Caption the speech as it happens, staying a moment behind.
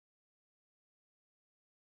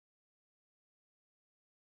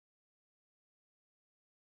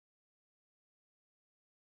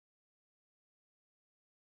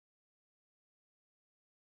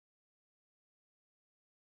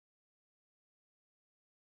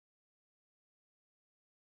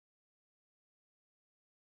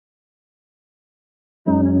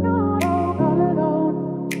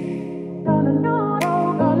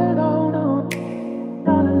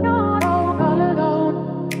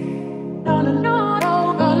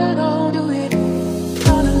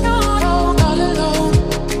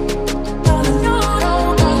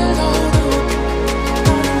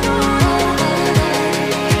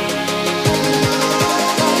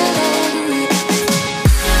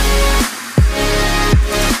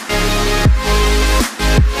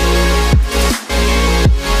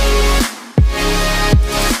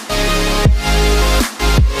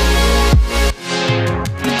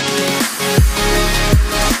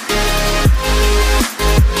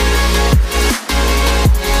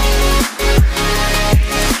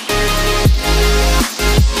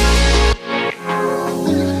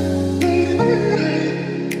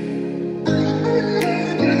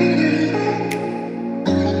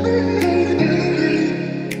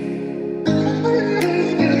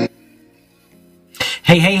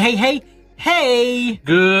Hey!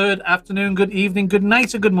 Good afternoon, good evening, good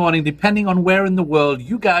night, or good morning, depending on where in the world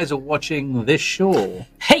you guys are watching this show.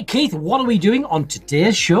 Hey Keith, what are we doing on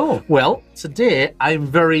today's show? Well, today I'm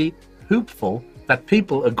very hopeful that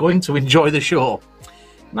people are going to enjoy the show.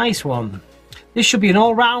 Nice one. This should be an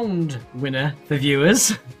all-round winner for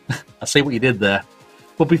viewers. I see what you did there.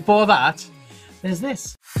 But before that, there's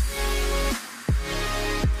this.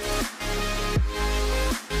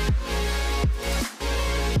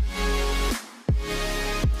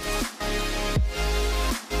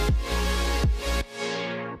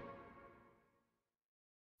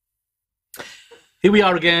 Here we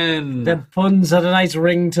are again. The puns had a nice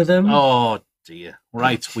ring to them. Oh, dear.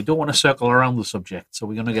 Right, we don't want to circle around the subject, so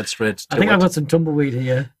we're going to get straight to it. I think I've got some tumbleweed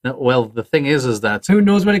here. No, well, the thing is that... Who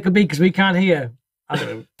knows what it could be, because we can't hear. I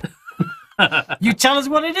don't know. You tell us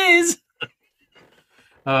what it is.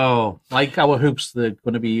 Oh, like our hoops, they're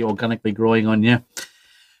going to be organically growing on you.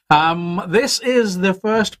 This is the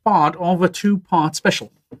first part of a two-part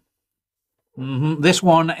special. This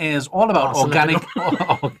one is all about organic...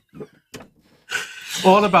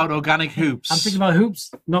 all about organic hoops. I'm thinking about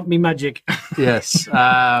hoops, not me magic. Yes.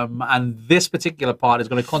 And this particular part is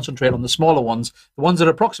going to concentrate on the smaller ones, the ones that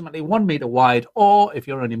are approximately 1 meter wide, or if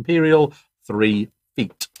you're an Imperial, 3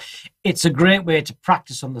 feet. It's a great way to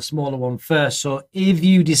practice on the smaller one first. So if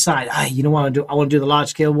you decide, you know what I want to do the large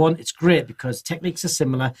scale one, it's great because techniques are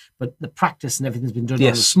similar, but the practice and everything's been done on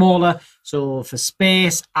the smaller. So for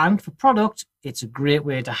space and for product, it's a great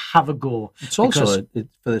way to have a go. It's also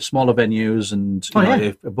for the smaller venues and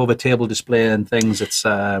above a table display and things. It's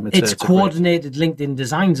coordinated LinkedIn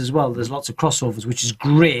designs as well. There's lots of crossovers, which is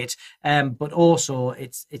great. But also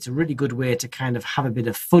it's a really good way to kind of have a bit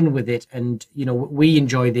of fun with it. And we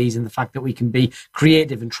enjoy these in the fact that we can be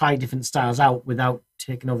creative and try different styles out without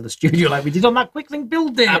taking over the studio like we did on that Quick Link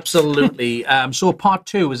build day. Absolutely. So part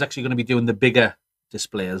 2 is actually going to be doing the bigger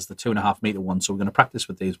displays, the 2.5 meter ones. So we're going to practice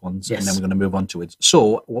with these ones, and then we're going to move on to it.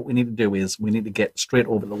 So what we need to do is we need to get straight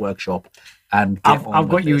over to the workshop and get I've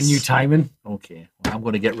got you a new timing. Okay, well, I'm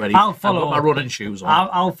going to get ready. I'll follow. I've got my running shoes on.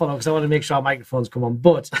 I'll follow because I want to make sure our microphones come on.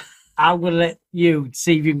 But I'm going to let you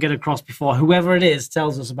see if you can get across before whoever it is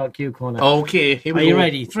tells us about Q Corner. Okay, here we go. Are you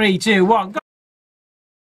ready? 3, 2, 1, go.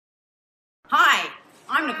 Hi,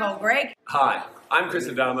 I'm Nicole Gregg. Hi, I'm Chris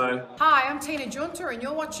Adamo. Hi, I'm Tina Junta, and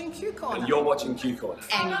you're watching Q Corner. And you're watching Q Corner.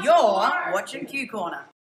 And you're watching Q Corner.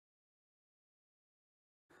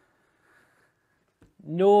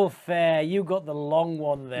 No fair, you got the long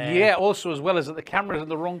one there. Yeah, also as well as that the camera's in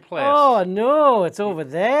the wrong place. Oh no, it's over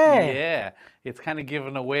there. Yeah, it's kind of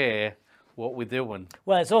giving away what we're doing.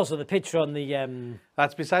 Well, it's also the picture on the...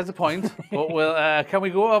 That's besides the point. But can we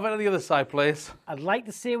go over to the other side, please? I'd like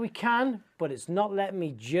to say we can, but it's not letting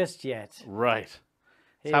me just yet. Right.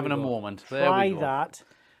 It's having a moment. There Try we go. that.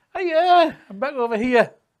 Oh yeah, I'm back over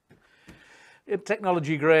here.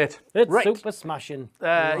 Technology great. It's super smashing.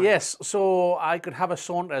 Yes, so I could have a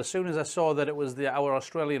saunter. As soon as I saw that it was our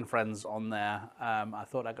Australian friends on there, I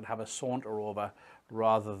thought I could have a saunter over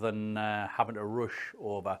rather than having to rush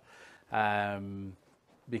over.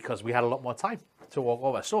 Because we had a lot more time to walk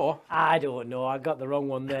over. So I don't know, I got the wrong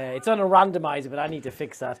one there. It's on a randomizer, but I need to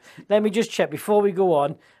fix that. Let me just check before we go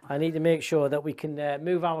on. I need to make sure that we can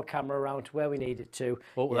move our camera around to where we need it to.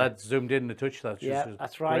 Oh, well, that's zoomed in the touch. That's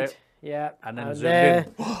that's right. Great. Yeah, and then zoomed there,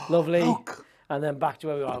 in. Lovely. Look. And then back to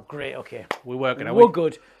where we are. Great. Okay, we're working. We're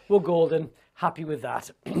good. We're golden. Happy with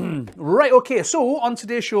that. Right, okay, so on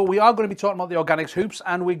today's show we are going to be talking about the organics hoops,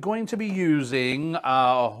 and we're going to be using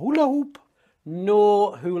a hula hoop.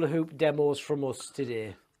 No hula hoop demos from us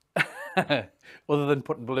today. Other than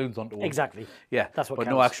putting balloons onto them. Exactly. Yeah, that's what but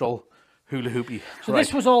counts. no actual hula hoopy. So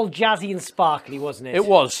this was all jazzy and sparkly, wasn't it? It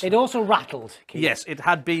was. It also rattled, Keith. Yes, it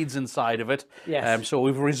had beads inside of it. Yes. So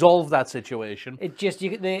we've resolved that situation. It just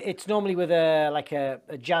it's normally with a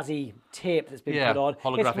jazzy tape that's been put on.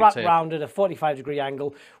 Holographic It's wrapped tape. round at a 45-degree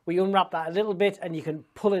angle. We unwrap that a little bit, and you can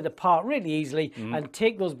pull it apart really easily and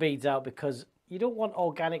take those beads out, because you don't want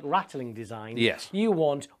organic rattling designs. Yes. You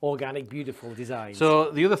want organic, beautiful designs. So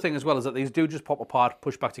the other thing as well is that these do just pop apart,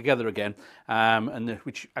 push back together again,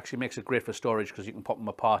 which actually makes it great for storage, because you can pop them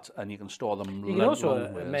apart and you can store them. You can also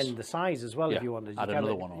amend the size as well if you wanted. Add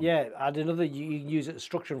another one on. Yeah, add another. You use it as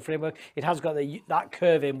structure and framework. It has got that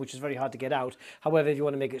curve in, which is very hard to get out. However, if you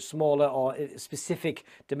want to make it smaller or specific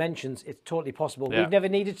dimensions, it's totally possible. Yeah. We've never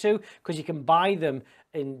needed to, because you can buy them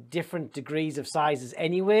in different degrees of sizes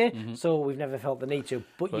anyway, so we've never felt the need to,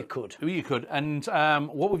 but you could. You could. And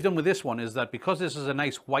what we've done with this one is that because this is a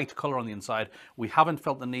nice white colour on the inside, we haven't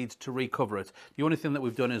felt the need to recover it. The only thing that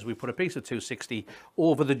we've done is we put a piece of 260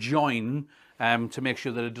 over the join to make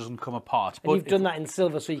sure that it doesn't come apart. And you've done that in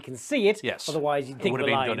silver so you can see it. Yes. Otherwise, you'd it think would have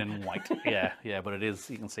we're been lying. done in white. yeah, but it is.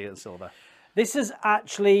 You can see it in silver. This is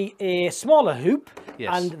actually a smaller hoop,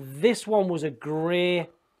 Yes. and this one was a grey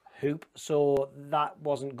hoop, so that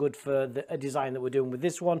wasn't good for a design that we're doing with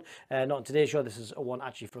this one. Not on today's show. This is a one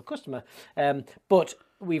actually for a customer, but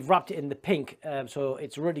we've wrapped it in the pink, so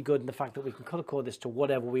it's really good in the fact that we can colour code this to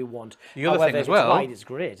whatever we want. The other However, thing as if it's well, white, it's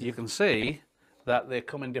great. you can see that they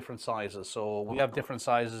come in different sizes. So we have different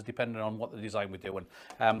sizes depending on what the design we're doing.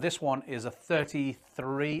 This one is a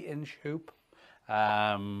 33-inch hoop.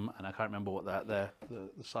 And I can't remember what the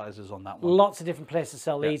size is on that one. Lots of different places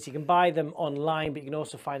sell these. You can buy them online, but you can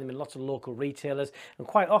also find them in lots of local retailers. And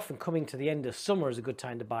quite often, coming to the end of summer is a good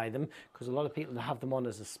time to buy them, because a lot of people have them on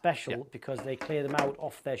as a special because they clear them out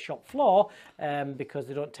off their shop floor, because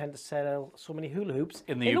they don't tend to sell so many hula hoops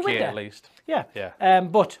In the UK winter. at least. Yeah.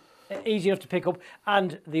 But easy enough to pick up,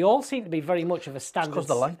 and they all seem to be very much of a standard. Because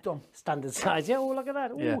the light done. Standard size. Yeah. Oh, look at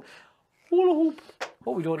that. Ooh. Yeah. Hula hoop.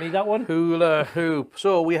 Oh, we don't need that one. Hula hoop.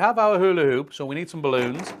 So we have our hula hoop. So we need some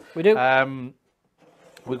balloons. We do.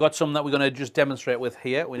 We've got some that we're going to just demonstrate with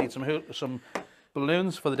here. We need some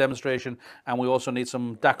balloons for the demonstration, and we also need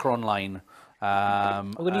some Dacron line.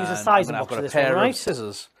 We're going to use a sizing box for this one, I've got a pair right? of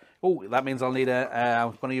scissors. Oh, that means I'll need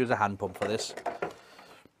I'm going to use a hand pump for this.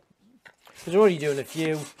 Because we're already doing a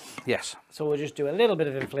few. Yes. So we'll just do a little bit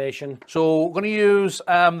of inflation. So we're going to use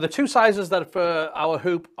the two sizes that for our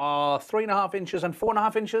hoop are 3.5 inches and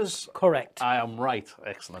 4.5 inches. Correct. I am right.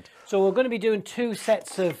 Excellent. So we're going to be doing two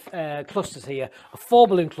sets of clusters here. A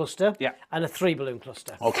 4-balloon cluster and a 3-balloon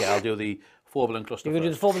cluster. Okay, I'll do the 4-balloon cluster You're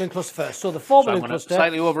going to first. do the 4-balloon cluster first. So the So I'm 4-balloon going to cluster...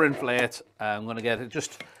 slightly overinflate. I'm going to get it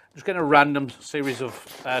just getting a random series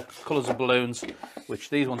of colours of balloons, which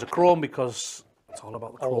these ones are chrome because it's all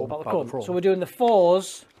about the chrome. All about the chrome. So we're doing the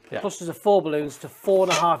 4s, clusters of 4 balloons to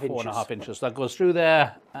 4.5 inches. 4.5 inches. That goes through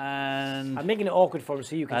there, and I'm making it awkward for him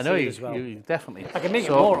so you can I know see it you, as well. you definitely. I can make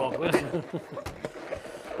it more awkward.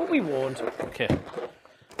 But we won't. Okay.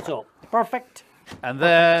 So, perfect. And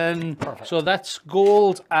then, so that's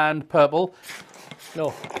gold and purple.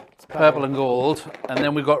 No, it's Purple and gold. And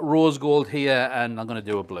then we've got rose gold here, and I'm going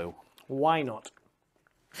to do a blue. Why not?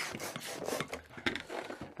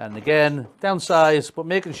 And again, downsize, but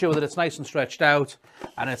making sure that it's nice and stretched out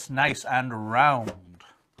and it's nice and round.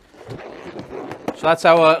 So that's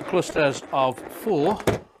our clusters of 4.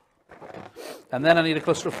 And then I need a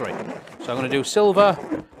cluster of 3. So I'm going to do silver,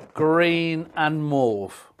 green, and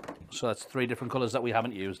mauve. So that's 3 different colours that we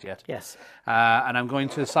haven't used yet. Yes. And I'm going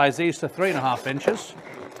to size these to 3.5 inches.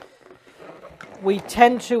 We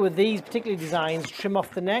tend to, with these particular designs, trim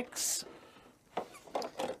off the necks.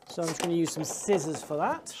 So I'm just going to use some scissors for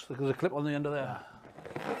that. So there's a clip on the end of there.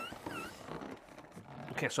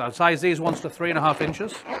 Okay, so I'll size these ones to 3.5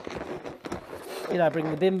 inches. Did I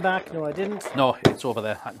bring the bin back? No, I didn't. No, it's over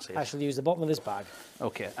there. I can see I it. shall use the bottom of this bag.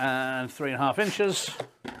 Okay, and 3.5 inches.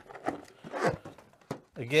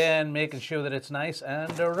 Again, making sure that it's nice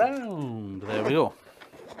and round. There we go.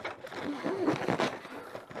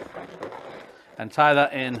 And tie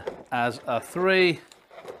that in as a 3.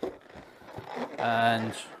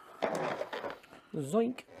 And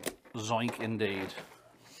Zoink. zoink indeed.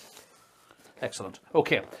 Excellent.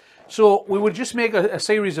 Okay, so we would just make a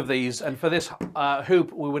series of these, and for this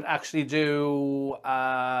hoop, we would actually do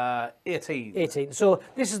 18. 18. So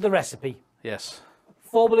this is the recipe. Yes.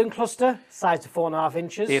 4-balloon cluster, size to 4.5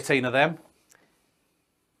 inches. 18 of them.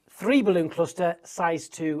 3-balloon cluster, size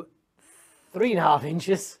to 3.5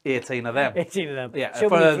 inches. 18 of them. 18 of them. Yeah, Show me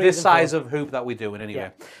for the threes this and size fours. of hoop that we're doing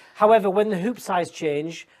anyway. Yeah. However, when the hoop size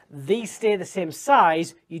change, These stay the same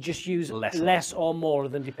size, you just use less or more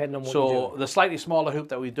of them depending on what you do. So the slightly smaller hoop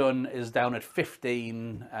that we've done is down at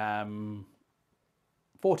 15,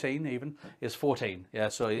 14 even, is 14. Yeah,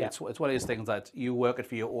 so it's one of these things that you work it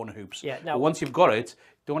for your own hoops. Yeah, now, but once you've got it,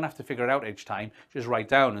 don't have to figure it out each time. Just write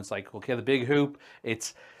down. It's like, okay, the big hoop,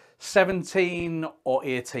 it's 17 or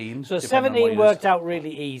 18. So 17 worked out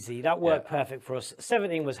really easy. That worked perfect for us.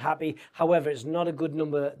 17 was happy. However, it's not a good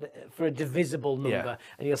number for a divisible number. Yeah.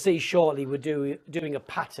 And you'll see shortly we're doing a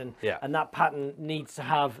pattern. Yeah. And that pattern needs to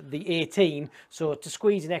have the 18. So to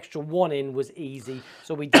squeeze an extra 1 in was easy.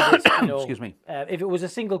 So we did it, you know. Excuse me. If it was a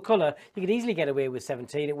single colour, you could easily get away with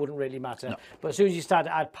 17. It wouldn't really matter. No. But as soon as you start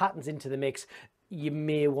to add patterns into the mix, you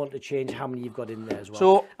may want to change how many you've got in there as well.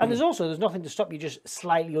 So, and there's nothing to stop you just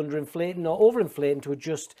slightly underinflating or overinflating to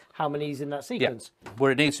adjust how many's in that sequence. Yeah,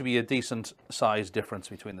 where it needs to be a decent size difference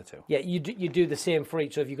between the two. Yeah, you do the same for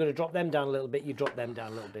each. So if you're going to drop them down a little bit, you drop them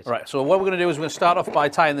down a little bit. Right, so what we're going to do is we're going to start off by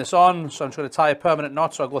tying this on. So I'm just going to tie a permanent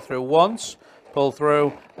knot. So I go through once, pull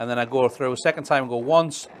through, and then I go through a second time, go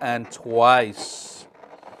once and twice.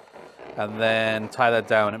 And then tie that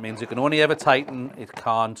down. It means you can only ever tighten, it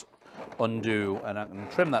can't undo, and I can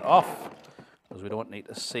trim that off because we don't need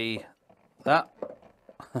to see that.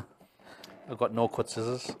 I've got no cut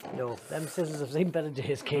scissors. No, them scissors have seen better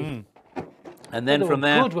days, Keith. And then from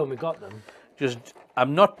there, good when we got them.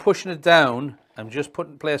 I'm not pushing it down. I'm just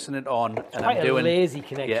placing it on, and I'm doing a lazy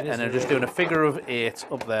connection. Yeah, and I'm just doing a figure of 8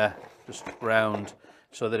 up there, just round,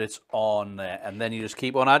 so that it's on there, and then you just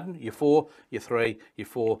keep on adding your 4, your 3, your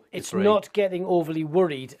 4, your 3. It's not getting overly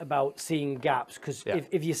worried about seeing gaps, because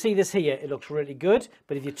if you see this here, it looks really good,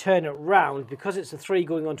 but if you turn it round, because it's a 3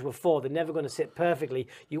 going onto a 4, they're never going to sit perfectly.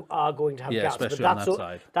 You are going to have gaps, especially but on that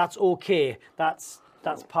side. That's okay. That's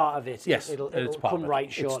part of it. Yes, it'll part come of it.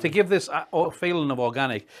 right shortly. It's to give this feeling of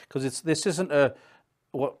organic, because this isn't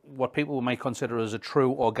what people might consider as a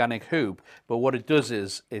true organic hoop, but what it does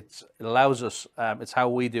is it allows us, it's how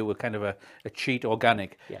we do a kind of a cheat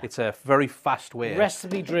organic. Yeah. It's a very fast way.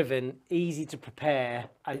 Recipe driven, easy to prepare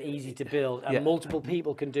and easy to build, and multiple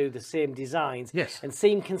people can do the same designs and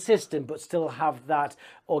seem consistent but still have that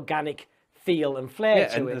organic feel and flair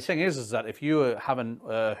to it. The thing is that if you are having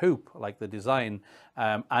a hoop like the design,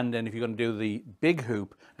 and then if you're going to do the big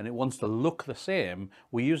hoop and it wants to look the same,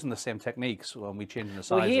 we're using the same techniques when we change the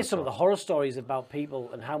size. Well, here's some of the horror stories about people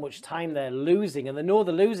and how much time they're losing, and they know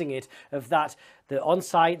they're losing it, of that they're on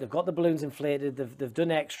site, they've got the balloons inflated, they've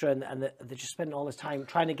done extra, and they're just spending all this time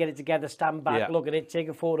trying to get it together, stand back, look at it, take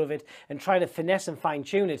a photo of it, and try to finesse and fine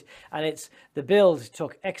tune it. And it's the build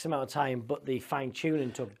took X amount of time, but the fine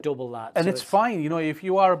tuning took double that. And so it's fine, you know, if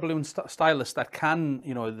you are a balloon stylist that can,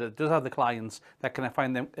 you know, that does have the clients that can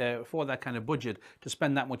find them for that kind of budget to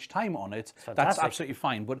spend that much time on it, that's absolutely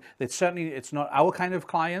fine. But it's not our kind of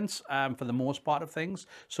clients for the most part of things.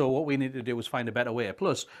 So what we need to do is find a better way.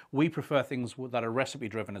 Plus, we prefer things that are recipe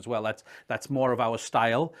driven as well. That's more of our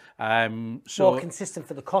style. More consistent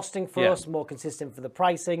for the costing for us, more consistent for the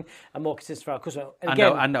pricing, and more consistent for our customer.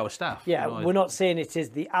 And our staff. Yeah, you know, we're not saying it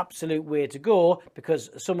is the absolute way to go,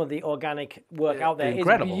 because some of the organic work out there is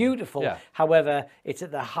beautiful. Yeah. However, it's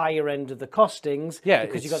at the higher end of the costings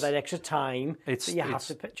because you've got that extra time that you have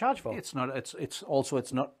to charge for. It's not. It's also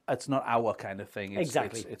it's not our kind of thing.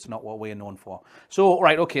 Exactly. It's not what we're known for. So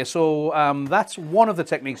right, okay. So that's one of the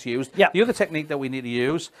techniques used. Yeah. The other technique that we need to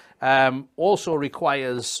use also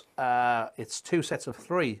requires it's 2 sets of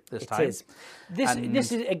 3 this time. It is.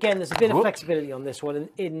 This is again. There's a bit of flexibility on this one.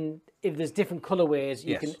 If there's different colorways,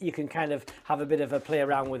 you can kind of have a bit of a play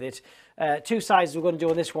around with it. 2 sizes we're going to do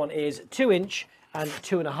on this one is 2-inch and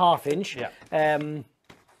 2.5 inch. Yeah.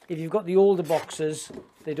 If you've got the older boxes,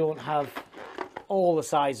 they don't have all the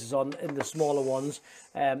sizes on in the smaller ones.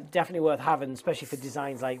 Definitely worth having, especially for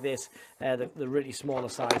designs like this, the really smaller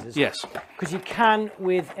sizes. Yes. Because you can,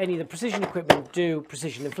 with any of the precision equipment, do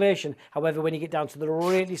precision inflation. However, when you get down to the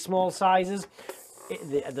really small sizes,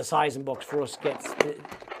 the sizing box for us gets the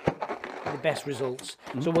best results.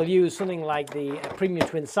 So we'll use something like the Premium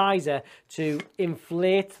Twin Sizer to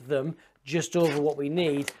inflate them just over what we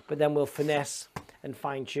need, but then we'll finesse and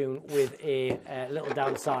fine tune with a little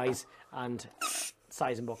downsize and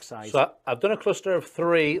sizing box size. So I've done a cluster of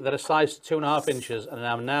 3 that are sized to 2.5 inches, and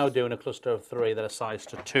I'm now doing a cluster of 3 that are sized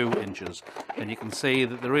to 2 inches. And you can see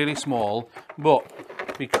that they're really small, but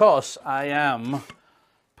because I am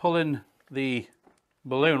pulling the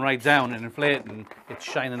balloon right down and inflating, it's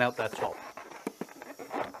shining out that top.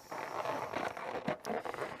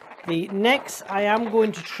 The necks I am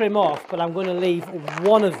going to trim off, but I'm going to leave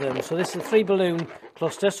one of them. So this is a 3 balloon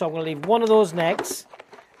cluster, so I'm going to leave one of those necks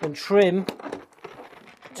and trim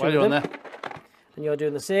 2 of them. and you're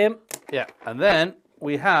doing the same. Yeah, and then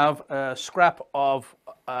we have a scrap of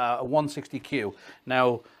a 160Q.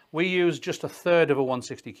 Now, we use just a third of a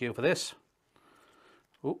 160Q for this.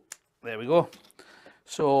 Oh, there we go.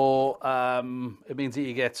 So it means that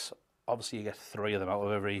you get, obviously you get 3 of them out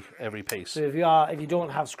of every piece. So if you don't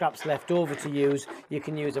have scraps left over to use, you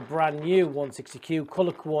can use a brand new 160Q,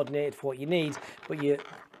 colour coordinated for what you need, but you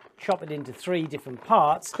chop it into 3 different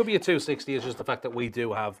parts. Could be a 260, it's just the fact that we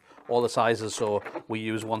do have all the sizes, so we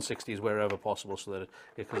use 160s wherever possible, so that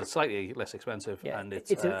because it's slightly less expensive. Yeah, and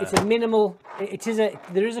it's a minimal.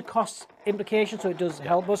 There is a cost implication, so it does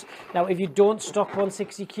help us. Now, if you don't stock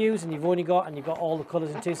 160Qs and you've got all the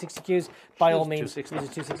colours in 260Qs, by all means, use a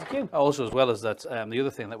 260Q. Also, as well as that, the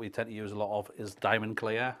other thing that we tend to use a lot of is diamond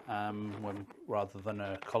clear, rather than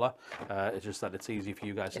a colour. It's just that it's easy for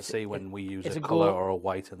you guys to see when we use a colour or a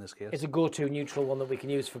white in this case. It's a go-to neutral one that we can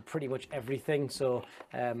use for pretty much everything. So.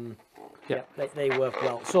 Yeah, they work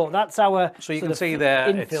well. So that's our. So you can see there,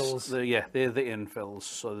 infills. They're the infills.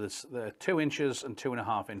 So there's 2 inches and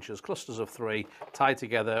 2.5 inches, clusters of 3 tied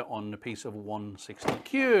together on a piece of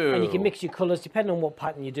 160Q. And you can mix your colours depending on what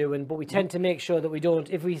pattern you're doing, but we tend to make sure that we don't.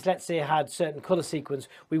 If we, let's say, had certain colour sequence,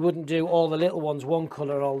 we wouldn't do all the little ones one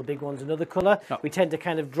colour, all the big ones another colour. No. We tend to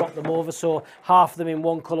kind of drop them over, so half of them in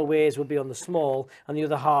one colourways would be on the small, and the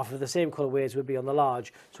other half of the same colourways would be on the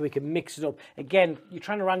large. So we can mix it up. Again, you're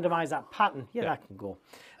trying to randomise that pattern. Yeah, that can go.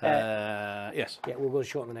 Yes. Yeah, we'll go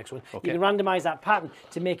short on the next one. Okay. You can randomise that pattern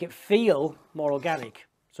to make it feel more organic.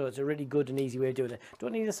 So it's a really good and easy way of doing it.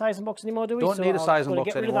 Don't need a sizing box anymore, do we? Don't need a sizing box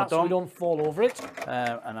get rid anymore, of that so we don't fall over it.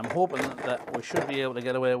 And I'm hoping that we should be able to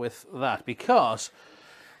get away with that, because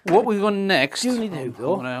what we're going next. Do you need the hoop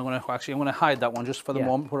though? I'm going to hide that one just for the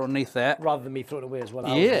moment, put it underneath there. Rather than me throwing it away as well.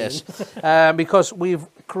 Yes, because we've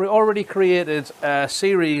already created a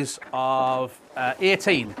series of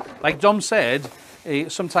 18. Like Dom said,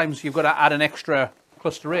 sometimes you've got to add an extra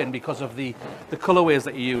cluster in because of the colorways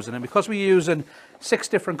that you're using, and because we're using 6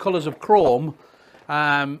 different colors of chrome,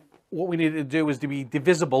 what we need to do is to be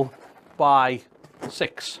divisible by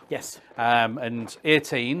 6. Yes. And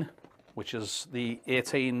 18, which is the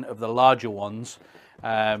 18 of the larger ones,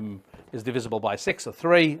 is divisible by 6 or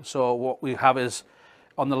 3. So what we have is,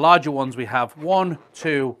 on the larger ones, we have 1,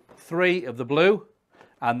 2, 3 of the blue,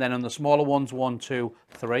 and then on the smaller ones, 1, 2,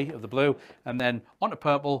 3 of the blue, and then onto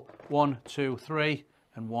purple, 1, 2, 3,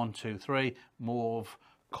 and 1, 2, 3, mauve,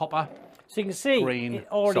 copper. So you can see green, it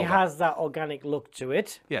already silver. has that organic look to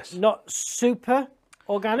it. Yes. Not super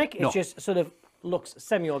organic. It's No. just sort of looks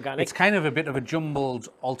semi-organic. It's kind of a bit of a jumbled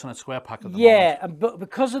alternate square pack at the moment. Yeah, but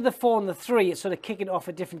because of the 4 and the 3, it's sort of kicking off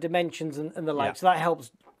at different dimensions and the like. Yeah. So that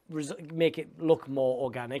helps make it look more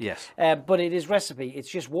organic. Yes. But it is recipe. It's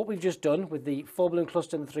just what we've just done with the 4 balloon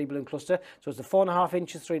cluster and the 3 balloon cluster. So it's the 4.5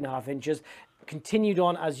 inches, 3.5 inches. Continued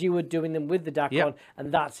on as you were doing them with the Dacron, Yep.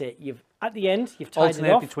 and that's it. At the end, you've tied Alternate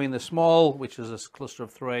it off. between the small, which is a cluster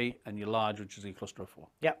of 3, and your large, which is a cluster of 4.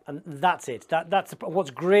 Yeah, and that's it. That's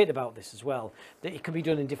what's great about this as well, that it can be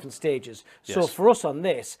done in different stages. So Yes. for us on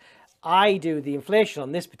this, I do the inflation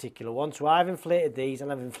on this particular one. So I've inflated these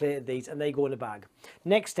and I've inflated these, and they go in a bag.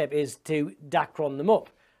 Next step is to Dacron them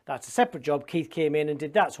up. That's a separate job. Keith came in and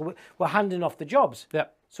did that. So we're handing off the jobs. Yeah.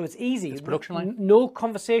 So it's easy. It's production line. No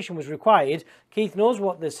conversation was required. Keith knows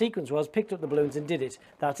what the sequence was, picked up the balloons and did it.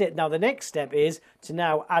 That's it. Now the next step is to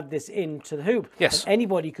now add this into the hoop. Yes. And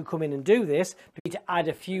anybody could come in and do this, but you need to add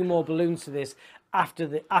a few more balloons to this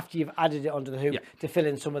after you've added it onto the hoop to fill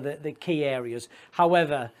in some of the key areas.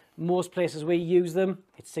 However, most places we use them,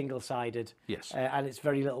 it's single-sided. Yes. And it's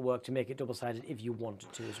very little work to make it double-sided if you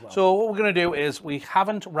wanted to as well. So what we're going to do is, we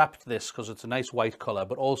haven't wrapped this because it's a nice white colour,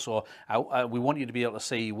 but also we want you to be able to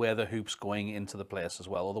see where the hoop's going into the place as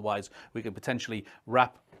well. Otherwise, we could potentially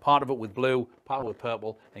wrap part of it with blue, part of it with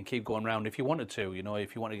purple, and keep going round if you wanted to,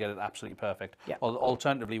 if you want to get it absolutely perfect. Yeah.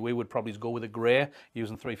 Alternatively, we would probably go with a grey,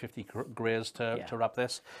 using 350 greys to wrap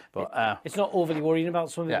this. But it's not overly worrying about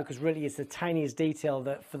something because really it's the tiniest detail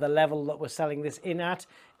that for the level that we're selling this in at,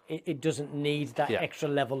 it doesn't need that extra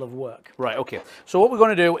level of work. Right, okay. So what we're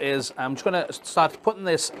going to do is, I'm just going to start putting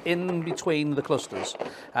this in between the clusters.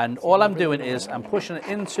 And all I'm doing is I'm pushing it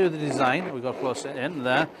into the design. We've got close in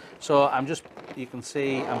there. So you can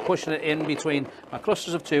see I'm pushing it in between my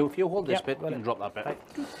clusters of 2. If you hold this bit, you can drop that bit. Right.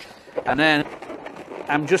 And then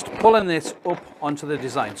I'm just pulling this up onto the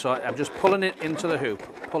design. So I'm just pulling it into the hoop,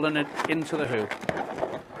 pulling it into the hoop.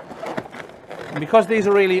 And because these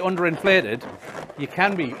are really underinflated, you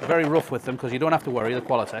can be very rough with them because you don't have to worry, the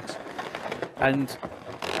Qualitex. And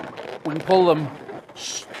we can pull them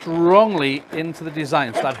strongly into the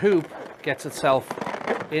design so that hoop gets itself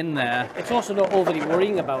in there. It's also not overly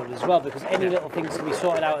worrying about it as well, because any little things can be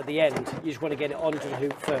sorted out at the end. You just want to get it onto the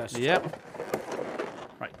hoop first. Yep.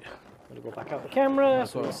 Right. I'm going to go back out the camera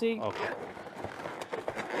so we'll see. Okay.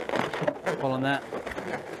 Pulling that.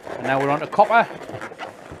 And now we're on to copper.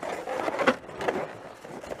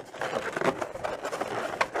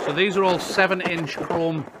 So these are all 7-inch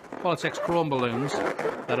chrome, Politics chrome balloons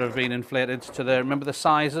that have been inflated to the, remember the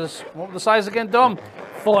sizes? What were the sizes again, Dom?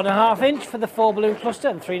 4.5 inch for the 4 balloon cluster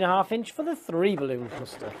and 3.5 inch for the 3 balloon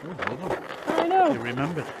cluster. I know. You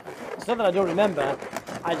remembered. It's not that I don't remember,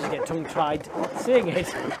 I just get tongue-tied saying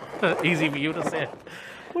it. Easy for you to say.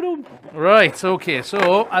 Right, okay,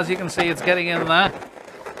 so as you can see, it's getting in there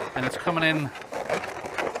and it's coming in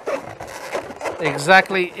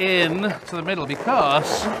exactly in to the middle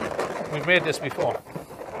because we've made this before,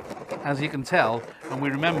 as you can tell, and we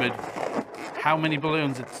remembered how many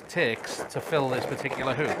balloons it takes to fill this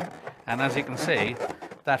particular hoop, and as you can see,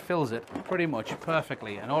 that fills it pretty much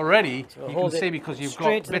perfectly. And already So you can see, because you've got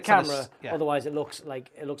straight to the bits of camera, this, otherwise it looks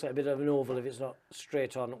like a bit of an oval if it's not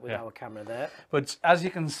straight on with our camera there. But as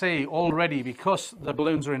you can see already, because the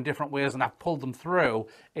balloons are in different ways and I've pulled them through,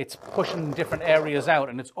 it's pushing different areas out,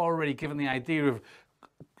 and it's already given the idea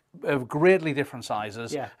of greatly different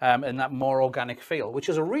sizes, and that more organic feel, which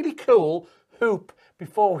is a really cool hoop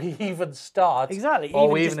before we even start. Exactly.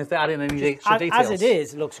 Or even if they add in any extra details. As it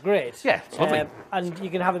is, it looks great. Yeah, it's lovely. And you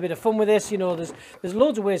can have a bit of fun with this. You know, there's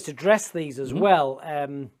loads of ways to dress these as well.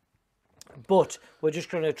 But we're just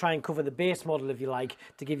going to try and cover the base model, if you like,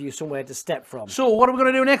 to give you somewhere to step from. So what are we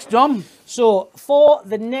going to do next, Dom? So for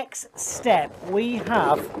the next step, we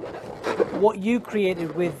have what you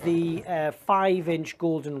created with the 5-inch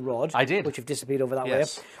golden rod. I did. Which have disappeared over that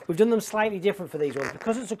Yes. way. We've done them slightly different for these ones.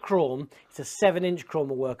 Because it's a chrome, it's a 7-inch chrome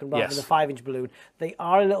we're working rather than a 5-inch balloon. They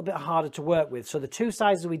are a little bit harder to work with. So the two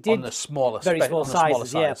sizes we did... On the smallest, very small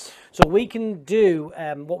sizes, yeah. So we can do,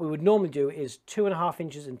 what we would normally do is 2.5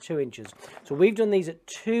 inches and 2 inches. So we've done these at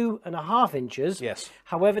 2.5 inches. Yes.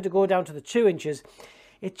 However, to go down to the 2 inches,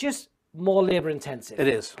 it's just more labour intensive. It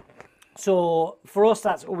is. So for us,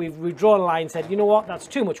 that's we've drawn a line and said, you know what, that's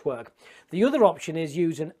too much work. The other option is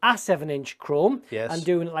using a 7-inch chrome and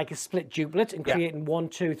doing like a split duplet and creating 1,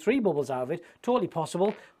 2, 3 bubbles out of it. Totally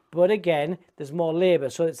possible. But again, there's more labour.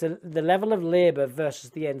 So it's the level of labour versus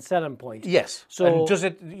the end selling point. Yes. So and does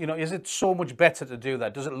it, you know, is it so much better to do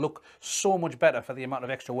that? Does it look so much better for the amount of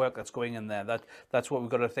extra work that's going in there? That's what we've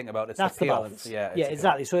got to think about. It's that's the balance. Yeah,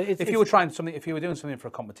 exactly. So if you were trying something, if you were doing something for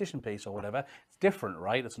a competition piece or whatever, it's different,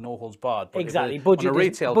 right? It's no holds barred. But exactly. On a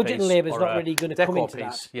retail budget piece and labour is or not a really going to come into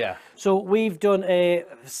piece, that. Yeah. So we've done a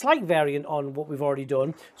slight variant on what we've already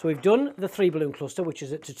done. So we've done the 3 balloon cluster, which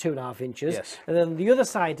is at to 2.5 inches. Yes. And then the other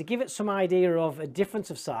side, to give it some idea of a difference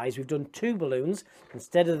of size, we've done 2 balloons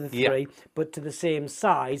instead of the 3, but to the same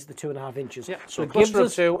size, the 2.5 inches. Yeah. So it a cluster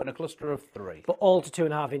gives of 2 and a cluster of 3. But all to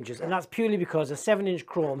 2.5 inches. And that's purely because a 7-inch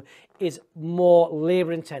chrome is more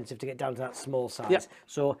labour intensive to get down to that small size. Yeah.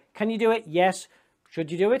 So can you do it? Yes.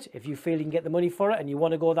 Should you do it? If you feel you can get the money for it and you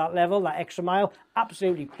want to go that level, that extra mile,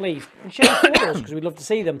 absolutely, please. And share photos because we'd love to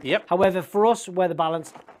see them. Yep. However, for us, we're the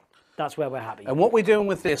balance. That's where we're happy. And what we're doing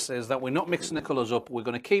with this is that we're not mixing the colours up. We're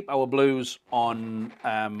going to keep our blues on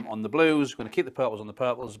the blues. We're going to keep the purples on the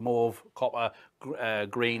purples, mauve, copper,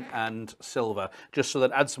 green, and silver, just so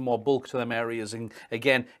that adds some more bulk to them areas. And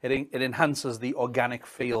again, it enhances the organic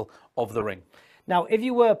feel of the ring. Now, if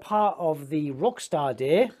you were part of the Rockstar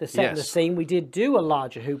Day, the set and the scene, we did do a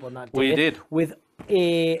larger hoop on that day. We did. With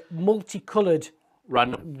a multicoloured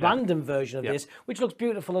random version of this, which looks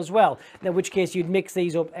beautiful as well. In which case you'd mix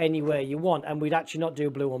these up anywhere you want, and we'd actually not do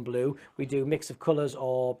blue on blue. We do mix of colours,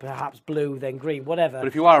 or perhaps blue then green, whatever. But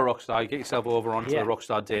if you are a Rockstar, you get yourself over onto the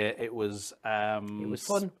Rockstar Day. It was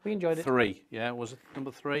fun. We enjoyed it. 3, yeah, was it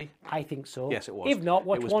number 3? I think so. Yes, it was. If not,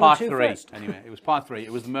 watch it was 1 part and 2 3 first. anyway. It was part 3.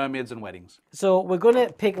 It was the mermaids and weddings. So we're going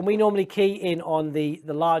to pick, and we normally key in on the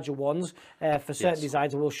larger ones for certain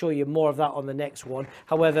designs, and we'll show you more of that on the next one.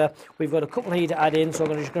 However, we've got a couple here to add in, so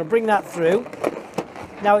I'm just going to bring that through.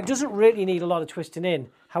 Now, it doesn't really need a lot of twisting in.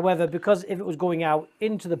 However, because if it was going out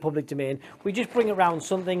into the public domain, we just bring it around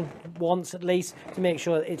something once at least to make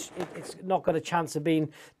sure it's not got a chance of being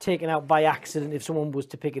taken out by accident if someone was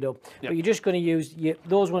to pick it up. But you're just going to use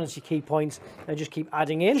those ones as your key points and just keep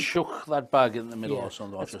adding in. Chuck that bag in the middle or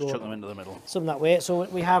something, or just chuck them into the middle. Something that way. So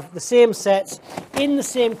we have the same sets in the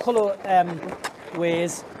same colour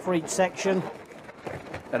ways for each section.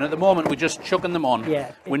 And at the moment, we're just chucking them on.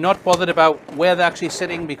 Yeah. We're not bothered about where they're actually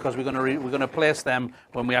sitting, because we're going to place them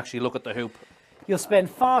when we actually look at the hoop. You'll spend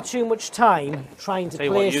far too much time trying to Tell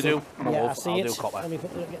you place what you them. do. Yeah, I see I'll it. do copper. Let me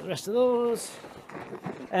get the rest of those.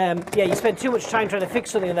 yeah, you spend too much time trying to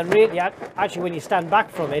fix something, and then really, actually, when you stand back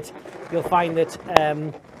from it, you'll find that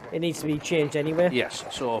it needs to be changed anyway. Yes,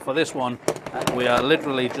 so for this one, we are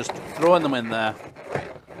literally just throwing them in there,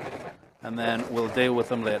 and then we'll deal with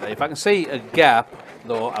them later. If I can see a gap,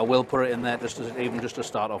 though, I will put it in there just to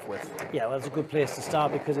start off with. Yeah, well, that's a good place to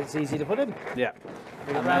start because it's easy to put in. Yeah.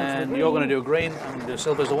 And then you're going to do a green, I'm going to do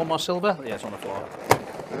silver. Is there one more silver? Yeah, it's on the floor.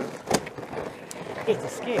 It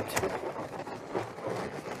escaped.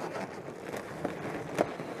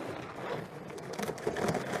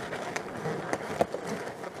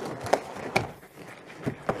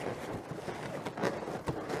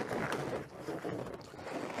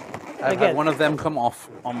 I've had one of them come off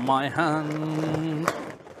on my hand.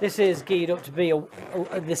 This is geared up to be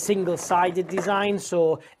the single-sided design,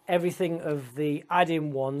 so everything of the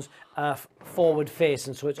add-in ones are forward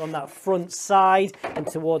facing, so it's on that front side and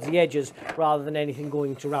towards the edges rather than anything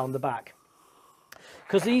going to round the back.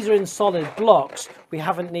 Because these are in solid blocks, we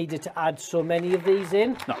haven't needed to add so many of these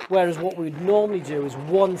in, no. Whereas what we'd normally do is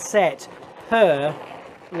one set per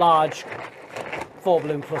large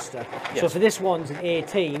 4-balloon cluster. Yes. So for this one's an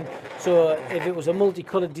 18, so if it was a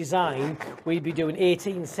multicoloured design, we'd be doing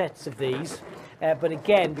 18 sets of these. But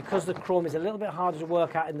again, because the chrome is a little bit harder to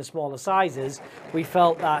work out in the smaller sizes, we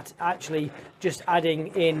felt that actually just adding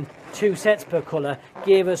in 2 sets per colour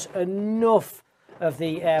gave us enough of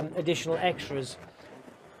the additional extras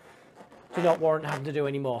to not warrant having to do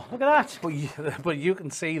any more. Look at that. But you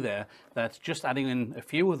can see there that just adding in a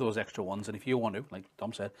few of those extra ones, and if you want to, like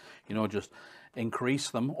Dom said, you know, just increase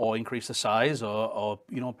them or increase the size or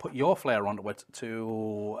you know, put your flair onto it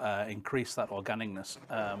to increase that organicness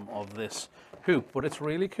of this hoop. But it's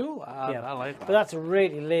really cool. I like that. But that's a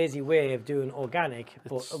really lazy way of doing organic,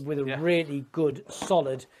 but with a really good,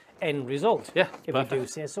 solid end result. Yeah, if we do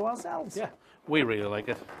say so ourselves. Yeah. We really like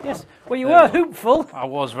it. Yes. Well, you were hoopful. I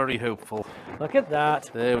was very hoopful. Look at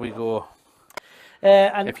that. There we go.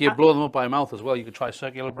 And if you blow them up by mouth as well, you could try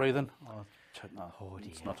circular breathing.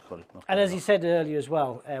 It's not good. And as you said earlier as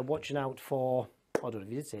well, watching out for, I don't know if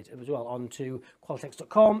you did say it as well, onto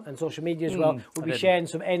qualitex.com and social media as well. We'll be sharing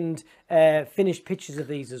some end finished pictures of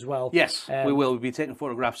these as well. Yes, we will. We'll be taking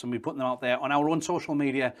photographs and we'll be putting them out there on our own social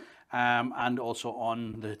media. And also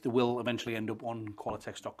on they will eventually end up on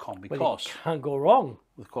qualitex.com because well, you can't go wrong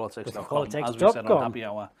with qualitex.com, as we said on Happy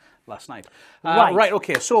Hour last night. Right,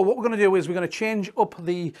 okay, so what we're going to do is we're going to change up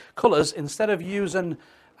the colours. Instead of using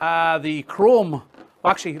the chrome,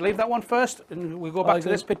 actually leave that one first and we'll go back to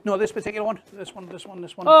this this particular one. This one.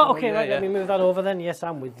 Oh, okay, right, let me move that over then. Yes,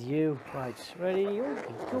 I'm with you. Right, ready?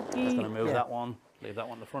 Just going to move that one. Leave that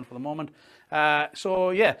one at the front for the moment.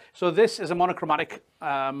 So this is a monochromatic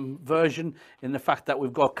version in the fact that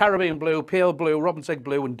we've got Caribbean blue, pale blue, robin's egg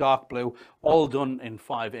blue and dark blue, all done in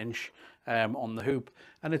 5-inch on the hoop.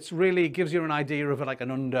 And it's really gives you an idea of it like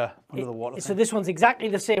an under the water thing. So this one's exactly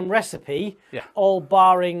the same recipe, all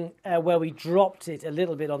barring where we dropped it a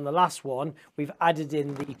little bit on the last one. We've added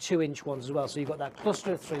in the 2-inch ones as well. So you've got that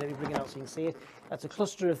cluster of 3, let me bring it out so you can see it. That's a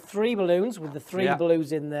cluster of 3 balloons with the 3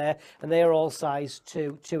 blues in there, and they are all size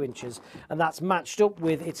 2 inches. And that's matched up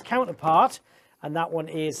with its counterpart, and that one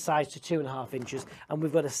is size to 2.5 inches. And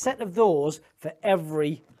we've got a set of those for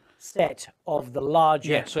every set of the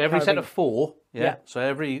larger. Yeah, so every set of 4. Yeah. So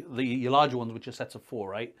your larger ones, which are sets of 4,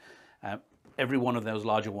 right? Every one of those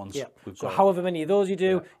larger ones. Yeah. So however many of those you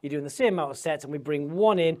do, you're doing the same amount of sets, and we bring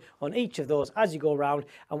one in on each of those as you go around,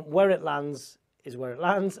 and where it lands is where it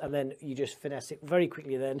lands, and then you just finesse it very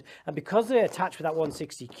quickly at the end. And because they're attached with that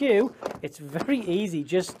 160Q, it's very easy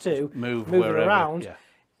just to move it around. Yeah.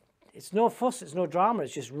 It's no fuss, it's no drama,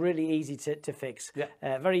 it's just really easy to fix.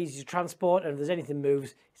 Yeah. Very easy to transport, and if there's anything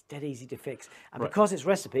moves, it's dead easy to fix. And because it's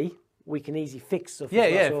recipe, we can easily fix stuff.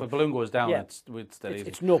 Yeah, so if a balloon goes down, it's dead easy.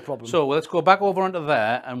 It's no problem. So let's go back over onto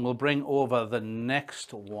there, and we'll bring over the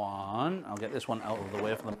next one. I'll get this one out of the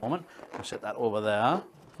way for the moment. We'll set that over there.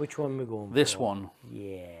 Which one are we going for? This one.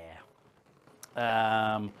 Yeah.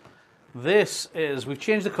 This is, we've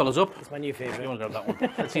changed the colours up. It's my new favourite. You want to grab that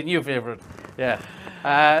one? It's your new favourite. Yeah.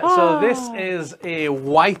 So this is a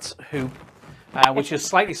white hoop, which is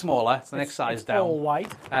slightly smaller. It's the next size down. All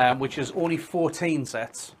white. Which is only 14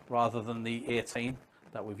 sets rather than the 18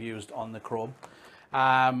 that we've used on the chrome.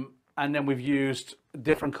 And then we've used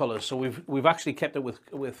different colours. So we've actually kept it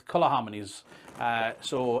with colour harmonies.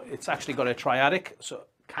 So it's actually got a triadic, so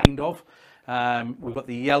kind of. We've got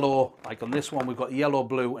the yellow, like on this one, we've got yellow,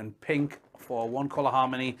 blue and pink for one colour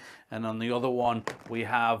harmony. And on the other one, we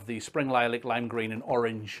have the spring lilac, lime green and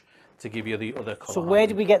orange to give you the other colour. So where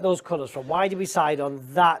did we get those colours from? Why did we decide on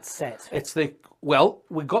that set? It's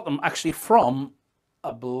we got them actually from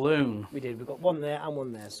a balloon. We did. We've got one there and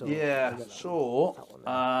one there. So Yeah, we'll get that so, one.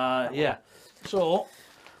 That one. yeah. So,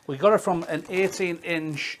 we got it from an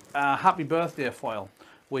 18-inch Happy Birthday foil,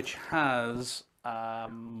 which has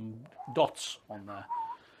dots on there.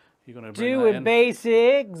 You're going to bring Do that a in.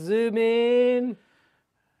 basic, zoom in.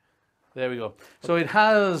 There we go. So it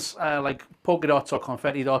has like polka dots or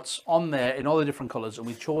confetti dots on there in all the different colours, and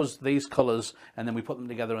we chose these colours and then we put them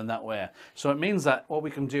together in that way. So it means that what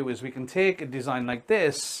we can do is we can take a design like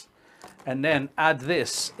this and then add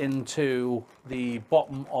this into the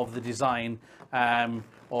bottom of the design,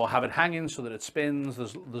 or have it hanging so that it spins.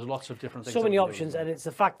 There's lots of different things. So many that we can options, do. and it's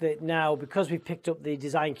the fact that now, because we've picked up the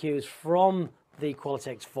design cues from the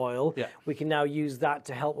Qualitex foil, Yeah. we can now use that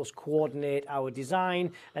to help us coordinate our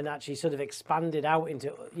design and actually sort of expand it out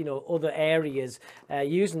into, you know, other areas,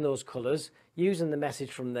 using those colours, using the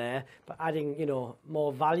message from there, but adding, you know,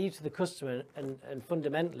 more value to the customer and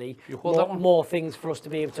fundamentally hold that one? more things for us to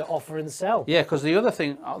be able to offer and sell. Yeah, because the other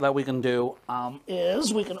thing that we can do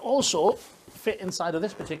is we can also fit inside of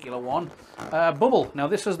this particular one bubble. Now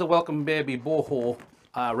this is the Welcome Baby boho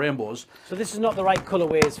rainbows. So this is not the right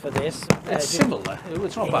colourways for this. It's similar.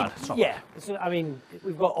 It's not bad. It's not Yeah, bad. it's, I mean,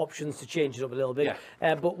 we've got options to change it up a little bit,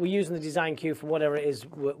 but we're using the design cue for whatever it is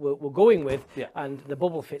we're going with, Yeah. and the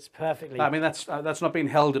bubble fits perfectly. I mean, that's not being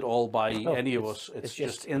held at all by any of us. It's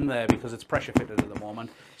just in there because it's pressure fitted at the moment,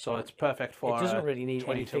 so it's perfect for. It doesn't really need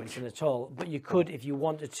any 22 fixing at all, but you could, if you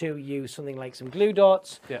wanted to, use something like some glue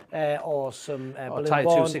dots, Yeah. or some balloon tie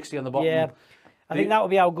bond. 260 on the bottom. Yeah, I think that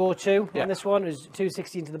would be our go-to Yeah. on this one, is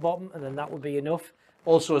 260 into the bottom, and then that would be enough.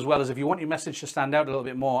 Also, as well as if you want your message to stand out a little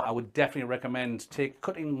bit more, I would definitely recommend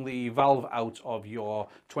cutting the valve out of your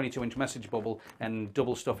 22-inch message bubble and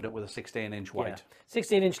double stuffing it with a 16-inch white.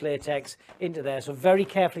 16-inch latex into there, so very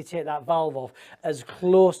carefully take that valve off as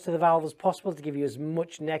close to the valve as possible to give you as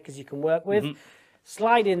much neck as you can work with.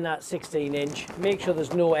 Slide in that 16-inch, make sure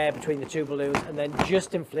there's no air between the two balloons, and then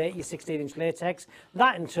just inflate your 16-inch latex.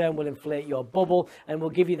 That in turn will inflate your bubble and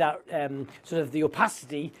will give you that sort of the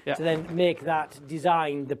opacity to then make that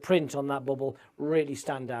design, the print on that bubble, really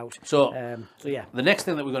stand out. So yeah. the next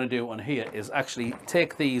thing that we're going to do on here is actually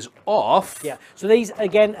take these off. Yeah, so these,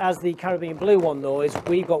 again, as the Caribbean Blue one though, is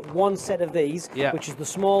we've got one set of these, which is the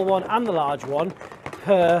small one and the large one,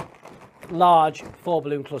 per large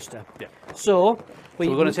 4-balloon cluster. Yeah. So we're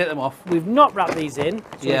going to take them off. We've not wrapped these in, so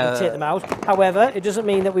we can take them out. However, it doesn't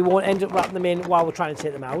mean that we won't end up wrapping them in while we're trying to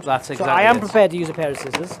take them out. That's exactly So I am it. prepared to use a pair of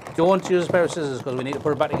scissors. Don't use a pair of scissors because we need to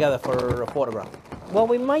put it back together for a photograph. Well,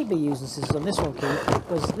 we might be using scissors on this one, Keith,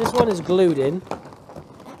 because this one is glued in.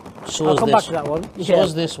 So I'll is come this. back to that one. So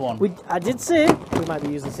is this one. I did say we might be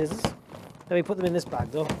using scissors. Let me put them in this bag,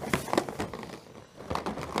 though.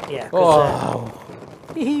 Yeah.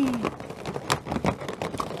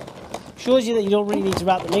 Shows you that you don't really need to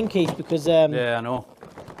wrap them in, Keith, because yeah, I know.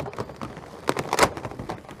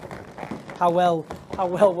 how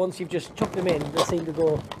well once you've just chucked them in, they seem to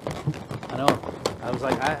go. I know. I was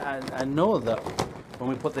like, I know that when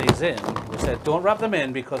we put these in, we said don't wrap them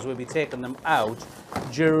in because we'll be taking them out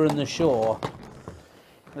during the show.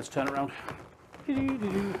 Let's turn it around.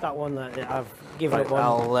 That one, I've given Right, up on.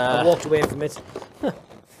 I'll, I walked away from it.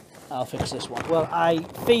 I'll fix this one. Well, I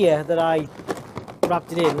fear that I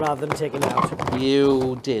wrapped it in rather than taking it out.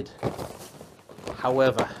 You did.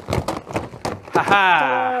 However,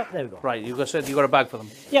 haha. There we go. Right, you said you got a bag for them.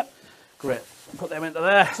 Yep. Great. Put them into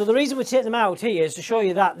there. So the reason we take them out here is to show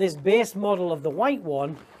you that this base model of the white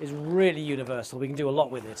one is really universal. We can do a lot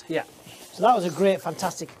with it. Yeah. So that was a great,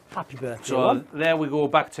 fantastic happy birthday So one. there we go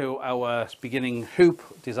back to our beginning hoop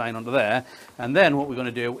design under there. And then what we're going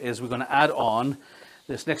to do is we're going to add on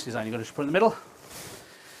this next design. You're going to just put it in the middle.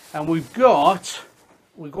 And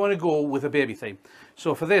we're going to go with a baby theme.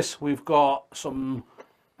 So for this, we've got some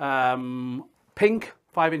pink,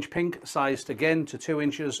 5-inch pink, sized again to 2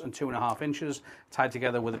 inches and 2.5 inches, tied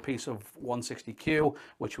together with a piece of 160Q,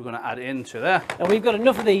 which we're going to add into there. And we've got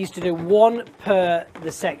enough of these to do one per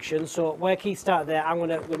the section. So where Keith started there, we'll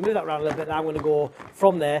move that around a little bit, and I'm going to go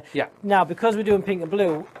from there. Yeah. Now, because we're doing pink and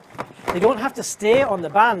blue, they don't have to stay on the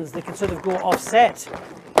bands. They can sort of go offset.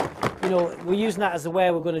 You know, we're using that as the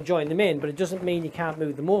way we're going to join them in, but it doesn't mean you can't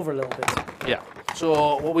move them over a little bit. Yeah.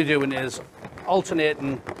 So what we're doing is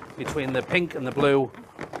alternating between the pink and the blue,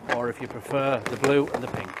 or if you prefer, the blue and the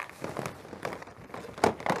pink.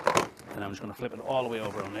 And I'm just going to flip it all the way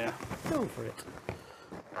over on there. Go for it.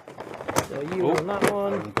 So you on that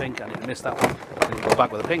one. And pink, I need to miss that one. Then you go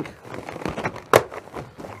back with the pink.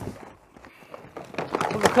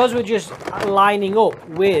 But because we're just lining up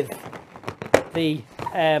with the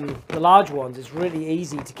large ones, it's really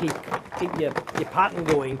easy to keep your your pattern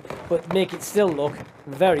going, but make it still look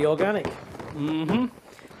very organic. Mm-hmm.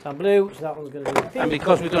 So blue, so that one's going to be pink. And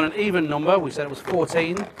because we've done an even number, we said it was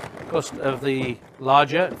 14 because of the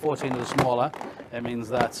larger and 14 of the smaller. It means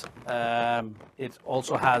that it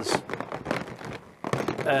also has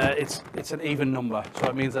it's an even number, so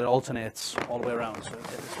it means that it alternates all the way around. So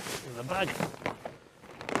it's in the bag.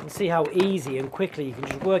 And see how easy and quickly you can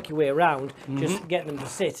just work your way around, just getting them to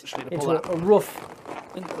sit Just need to into pull a rough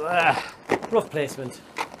placement.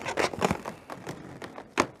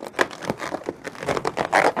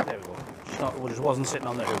 There we go. It just wasn't sitting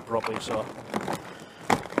on the hoop properly, so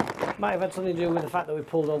Might have had something to do with the fact that we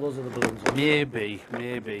pulled all those other balloons off. maybe,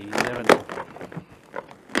 you never know.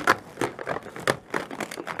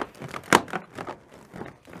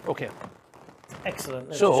 Okay. Excellent.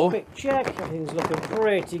 Let's So- just quick check. Everything's looking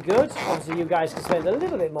pretty good. Obviously, you guys can spend a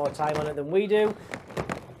little bit more time on it than we do.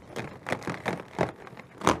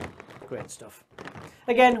 Great stuff.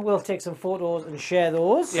 Again, we'll take some photos and share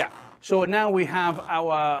those. Yeah. So now we have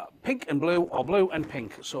our pink and blue, or blue and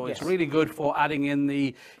pink. So it's Yes. really good for adding in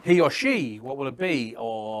the he or she. What will it be?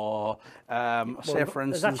 Or say, for There's actually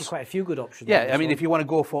instance, quite a few good options. yeah. on this I mean, one. if you want to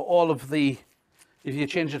go for all of the, if you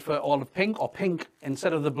change it for all of pink, or pink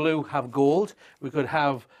instead of the blue have gold, we could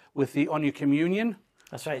have with the on your communion.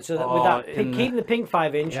 That's right. So that with that, in keeping the pink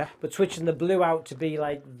 5-inch, Yeah. but switching the blue out to be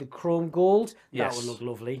like the chrome gold, Yes. that would look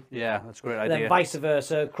lovely. Yeah, that's a great And idea. then vice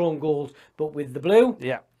versa, chrome gold, but with the blue.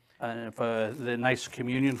 Yeah, and for the nice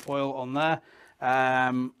communion foil on there.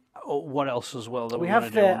 What else as well that We we're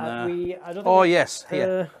have gonna do the. on there? I don't think Oh we- yes,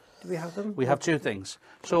 here. Do we have them? We have two things.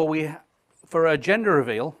 So for a gender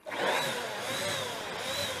reveal,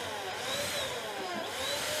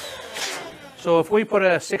 so if we put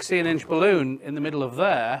a 16-inch balloon in the middle of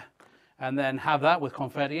there and then have that with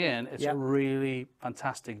confetti in, it's Yeah. a really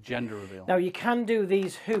fantastic gender reveal. Now you can do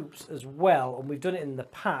these hoops as well, and we've done it in the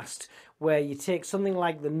past, where you take something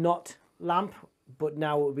like the knot lamp, but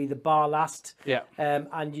now it would be the bar last, Yeah.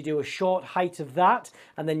 and you do a short height of that,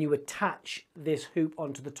 and then you attach this hoop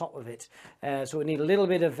onto the top of it. So we need a little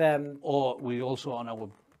bit of Or we also on our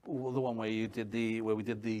the one where we did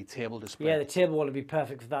the table display. yeah, the table one would be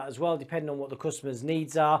perfect for that as well, depending on what the customer's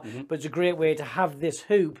needs are. Mm-hmm. But it's a great way to have this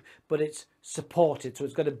hoop, but it's supported, so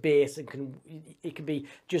it's got a base and it can be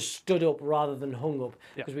just stood up rather than hung up,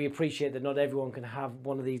 because we appreciate that not everyone can have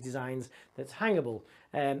one of these designs that's hangable.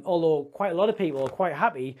 Although quite a lot of people are quite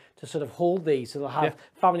happy to sort of hold these, so they'll have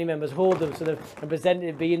family members hold them sort of and present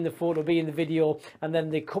it, be in the photo, be in the video, and then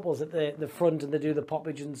the couples at the front and they do the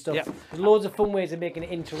poppage and stuff. Yeah. There's loads of fun ways of making it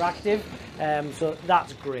interactive, so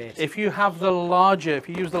that's great. If you have if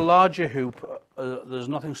you use the larger hoop, there's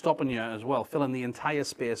nothing stopping you as well. Fill in the entire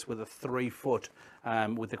space with a 3-foot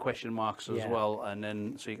with the question marks as well, and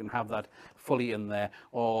then so you can have that fully in there.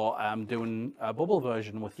 Or doing a bubble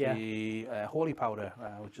version with the holy powder,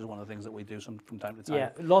 which is one of the things that we do from time to time. Yeah,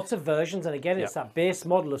 lots of versions, and again, it's that base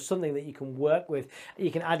model of something that you can work with. You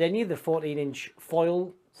can add any of the 14-inch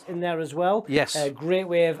foil in there as well. Yes. A great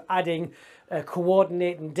way of adding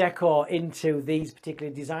coordinating decor into these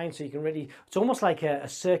particular designs, so you can really, it's almost like a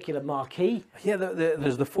circular marquee. Yeah,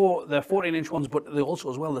 there's the 14-inch ones, but they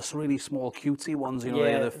also as well the really small cutesy ones. You know,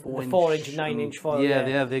 Yeah, the the 4-inch, 4-inch and 9-inch foil, Yeah,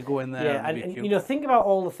 yeah. they go in there. Yeah, and you know, think about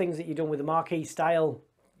all the things that you've done with the marquee style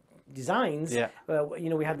designs. Yeah. You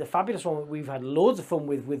know, we had the fabulous one we've had loads of fun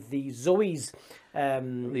with the Zoe's.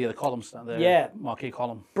 the columns, the marquee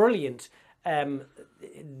column. Brilliant. The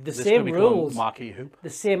This same can become rules, marquee hoop. the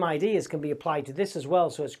same ideas can be applied to this as well.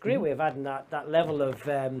 So it's a great way of adding that level of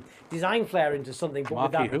design flair into something. But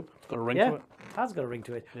with Marquee that, hoop. It's got a ring yeah, to it. it has got a ring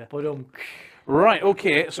to it. Yeah. But Right,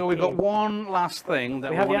 okay, so we've got one last thing that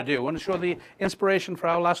we have, want to do. Want to show the inspiration for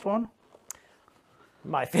our last one?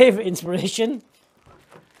 my favourite inspiration.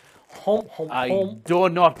 Hum, hum, I hum. do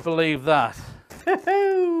not believe that.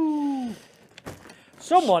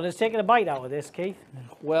 Someone has taken a bite out of this, Keith.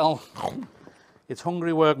 Well, it's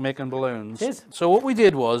hungry work making balloons. It is. So what we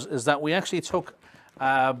did is that we actually took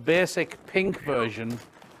a basic pink version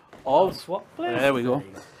of... Swap There we go.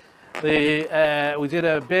 We did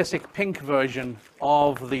a basic pink version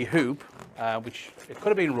of the hoop, which it could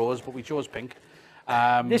have been rose, but we chose pink.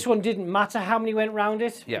 This one didn't matter how many went round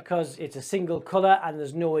it, because it's a single colour and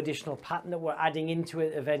there's no additional pattern that we're adding into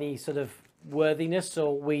it of any sort of worthiness,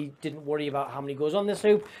 so we didn't worry about how many goes on this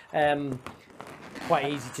hoop.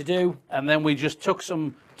 Quite easy to do. And then we just took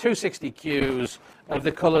some 260 Qs of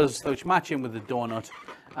the colours which match in with the donut,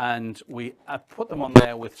 and we put them on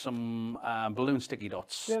there with some balloon sticky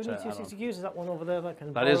dots. Do you have any 260Qs? Is that one over there that I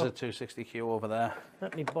can That is borrow? a 260Q over there.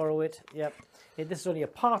 Let me borrow it. Yep. This is only a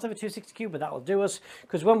part of a 260Q, but that will do us.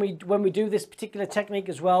 Because when we do this particular technique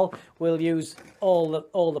as well, we'll use all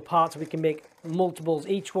the parts. We can make multiples.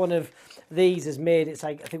 Each one of these is made. It's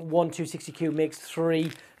like I think one 260Q makes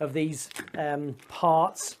 3 of these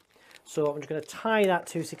parts. So I'm just going to tie that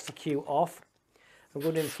 260Q off. I'm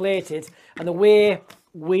going to inflate it, and the way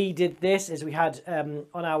we did this is we had on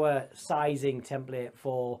our sizing template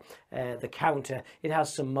for the counter, it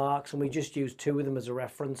has some marks, and we just used 2 of them as a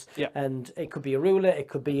reference. Yep. And it could be a ruler, it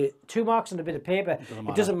could be 2 marks and a bit of paper.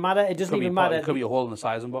 It doesn't matter. It doesn't even matter. It could be a hole in the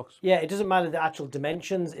sizing box. Yeah, it doesn't matter the actual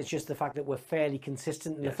dimensions. It's just the fact that we're fairly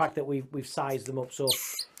consistent and the fact that we've sized them up. So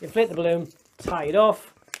inflate the balloon, tie it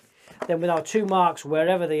off. Then with our 2 marks,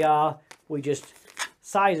 wherever they are, we just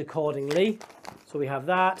size accordingly. So we have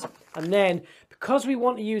that, and then because we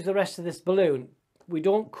want to use the rest of this balloon, we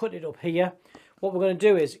don't cut it up here. What we're going to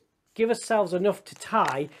do is give ourselves enough to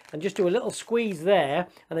tie and just do a little squeeze there,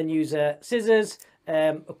 and then use scissors,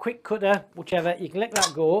 a quick cutter, whichever. You can let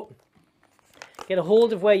that go, get a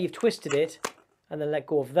hold of where you've twisted it, and then let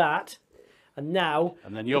go of that. And now,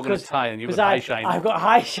 and then you're going to tie, and you've got high shine. I've got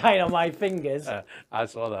high shine on my fingers. I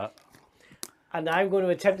saw that. And I'm going to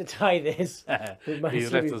attempt to tie this with my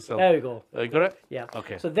sleeve. There we go. You got it? Yeah.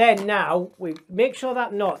 Okay. So then now we make sure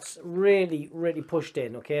that knot's really, really pushed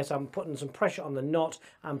in. Okay. So I'm putting some pressure on the knot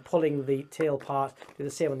and pulling the tail part. Do the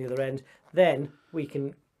same on the other end. Then we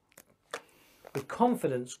can, with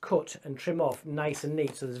confidence, cut and trim off nice and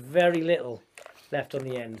neat. So there's very little left on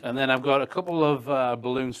the end. And then I've got a couple of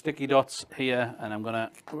balloon sticky dots here, and I'm going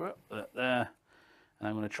to put that there. And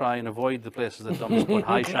I'm going to try and avoid the places that Dom's put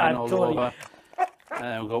high shine all over.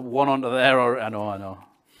 And we've got one onto there, I know.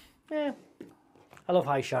 Yeah, I love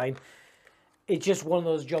high shine. It's just one of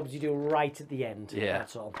those jobs you do right at the end. Yeah.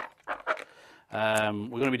 That's all. We're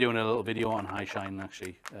going to be doing a little video on high shine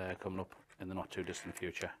actually coming up in the not too distant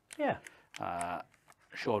future. Yeah. A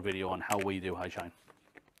short video on how we do high shine.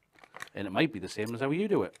 And it might be the same as how you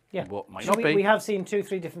do it. Yeah. But might So not be. We have seen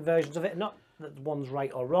 2-3 different versions of it. Not that one's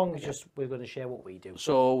right or wrong. It's just we're going to share what we do.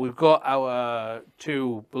 So we've got our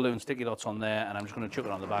 2 balloon sticky dots on there, and I'm just going to chuck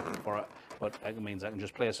it on the back for it. But it means I can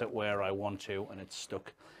just place it where I want to, and it's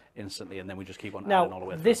stuck instantly, and then we just keep on adding all the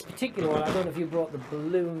way through. This particular one, I don't know if you brought the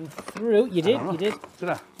balloon through. You did. You did. Did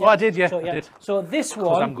I? Oh, I did. Yeah. So, I did. So this 'Cause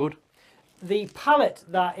one, I'm good. the palette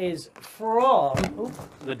that is from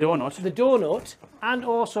The donut. the donut, and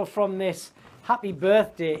also from this Happy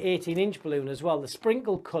Birthday 18-inch balloon as well. The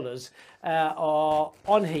sprinkle colours are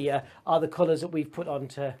on here are the colours that we've put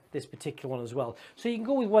onto this particular one as well. So you can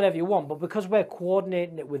go with whatever you want, but because we're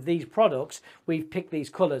coordinating it with these products, we've picked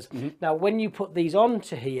these colours. Now, when you put these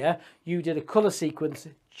onto here, you did a colour sequence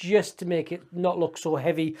just to make it not look so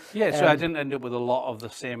heavy. Yeah, so I didn't end up with a lot of the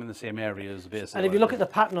same in the same areas, basically. And if you look at the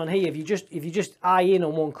pattern on here, if you just eye in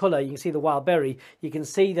on one colour, you can see the wild berry. You can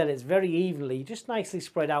see that it's very evenly, just nicely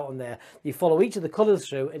spread out on there. You follow each of the colours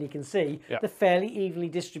through, and you can see they're fairly evenly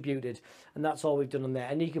distributed. And that's all we've done on there.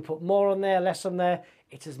 And you can put more on there, less on there.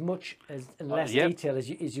 It's as much as and less detail as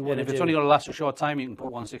you want to do. And if it's only going to last a short time, you can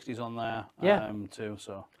put 160s on there too.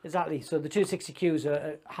 So exactly. So the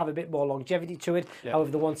 260Qs have a bit more longevity to it.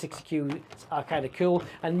 However, the 160Qs are kind of cool,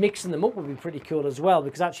 and mixing them up would be pretty cool as well.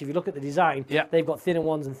 Because actually, if you look at the design, they've got thinner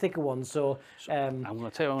ones and thicker ones. So I'm going to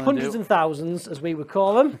tell you what I'm going to do. hundreds and thousands, as we would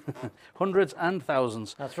call them. Hundreds and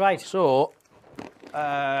thousands. That's right. So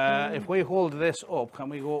if we hold this up, can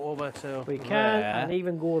we go over to We can, there? and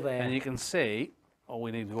even go there. And you can see. Oh, we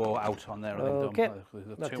need to go out on there. I think, Okay. We've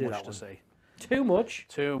Let's got do too much that to one. see. Too much.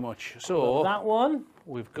 Too much. So That one.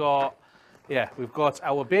 we've got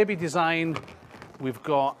our baby design. We've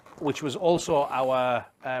got, which was also our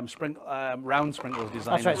round sprinkles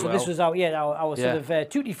design. That's right. as So well. this was our sort of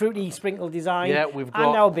tutti frutti sprinkle design. Yeah, we've got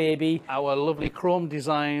and our baby. our lovely chrome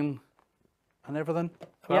design and everything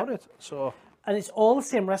about it. So And it's all the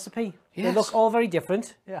same recipe. They Yes. look all very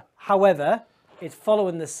different. Yeah. However, it's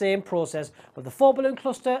following the same process of the 4 balloon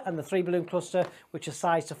cluster and the 3 balloon cluster, which are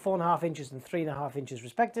sized to 4.5 inches and 3.5 inches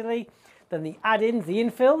respectively. Then the add-ins, the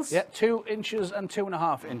infills. 2 inches and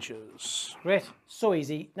 2.5 inches. Great. So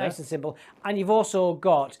easy, nice and simple. And you've also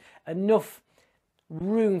got enough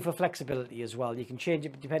room for flexibility as well. You can change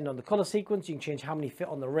it depending on the colour sequence. You can change how many fit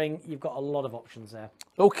on the ring. You've got a lot of options there.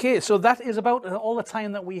 Okay, so that is about all the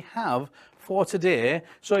time that we have for today.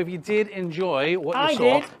 So if you did enjoy what you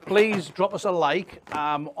saw, please drop us a like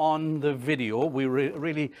on the video. We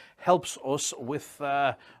really helps us with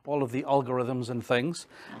all of the algorithms and things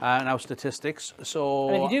and our statistics. So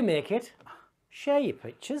And if you do make it, share your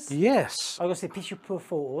pictures. Yes. I was going to say picture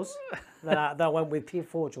photos. that went with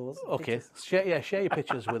photos. Okay. Share your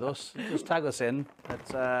pictures with us. Just tag us in.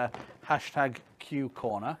 It's hashtag Q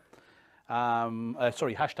Corner.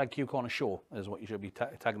 Sorry, hashtag Q Corner Show is what you should be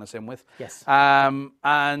tagging us in with. Yes.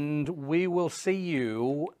 And we will see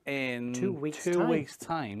you in 2 weeks' two time. weeks'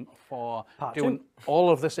 time for Part doing 2. all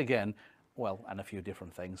of this again. Well, and a few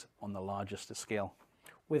different things on the largest scale.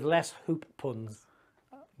 With less hoop puns.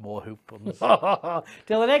 More hoop puns.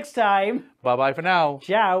 Till the next time. Bye bye for now.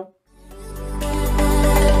 Ciao.